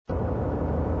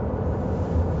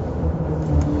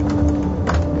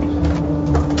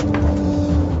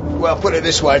Well, put it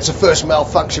this way, it's the first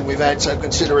malfunction we've had, so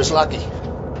consider us lucky.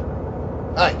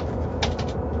 Hey.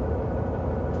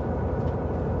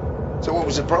 So what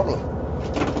was the problem?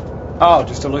 Oh,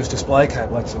 just a loose display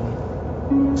cable, that's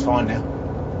all. It's fine now.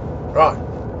 Right.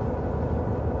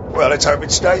 Well, let's hope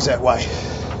it stays that way.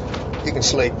 You can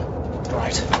sleep.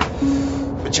 Great.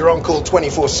 But you're on call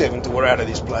 24/7 till we're out of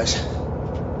this place.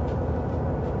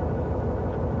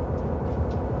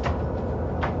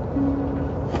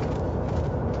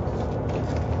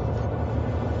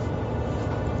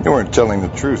 You weren't telling the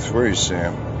truth, were you,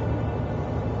 Sam?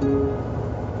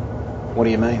 What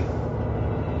do you mean?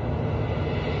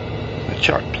 The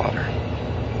chart plotter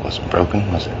wasn't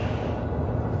broken, was it?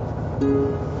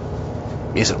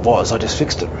 Yes, it was. I just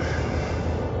fixed it.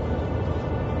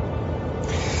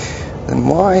 Then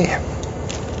why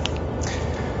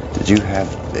did you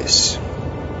have this?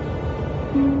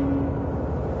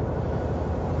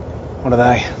 What are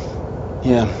they?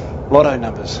 Yeah, lotto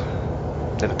numbers.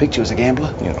 Never picked you as a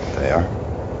gambler? You know what they are.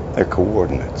 They're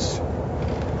coordinates.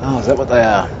 Oh, is that what they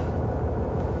are?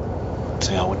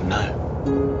 See, I wouldn't know.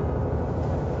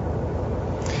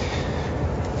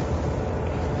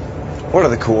 What are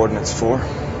the coordinates for?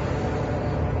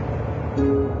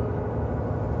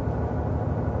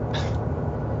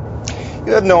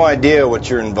 You have no idea what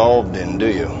you're involved in, do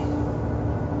you?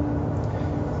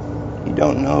 You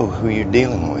don't know who you're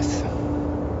dealing with.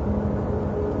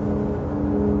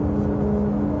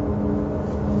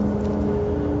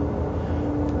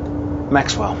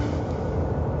 Maxwell.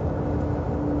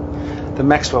 The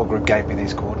Maxwell Group gave me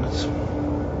these coordinates.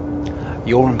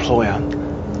 Your employer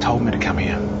told me to come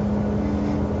here.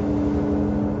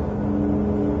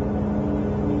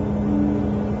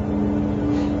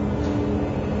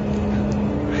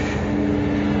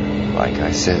 Like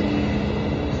I said,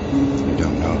 you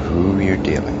don't know who you're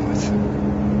dealing with.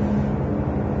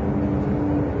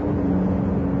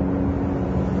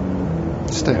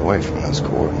 Stay away from those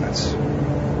coordinates.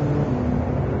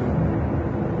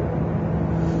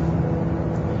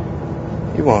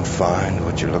 You won't find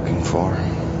what you're looking for.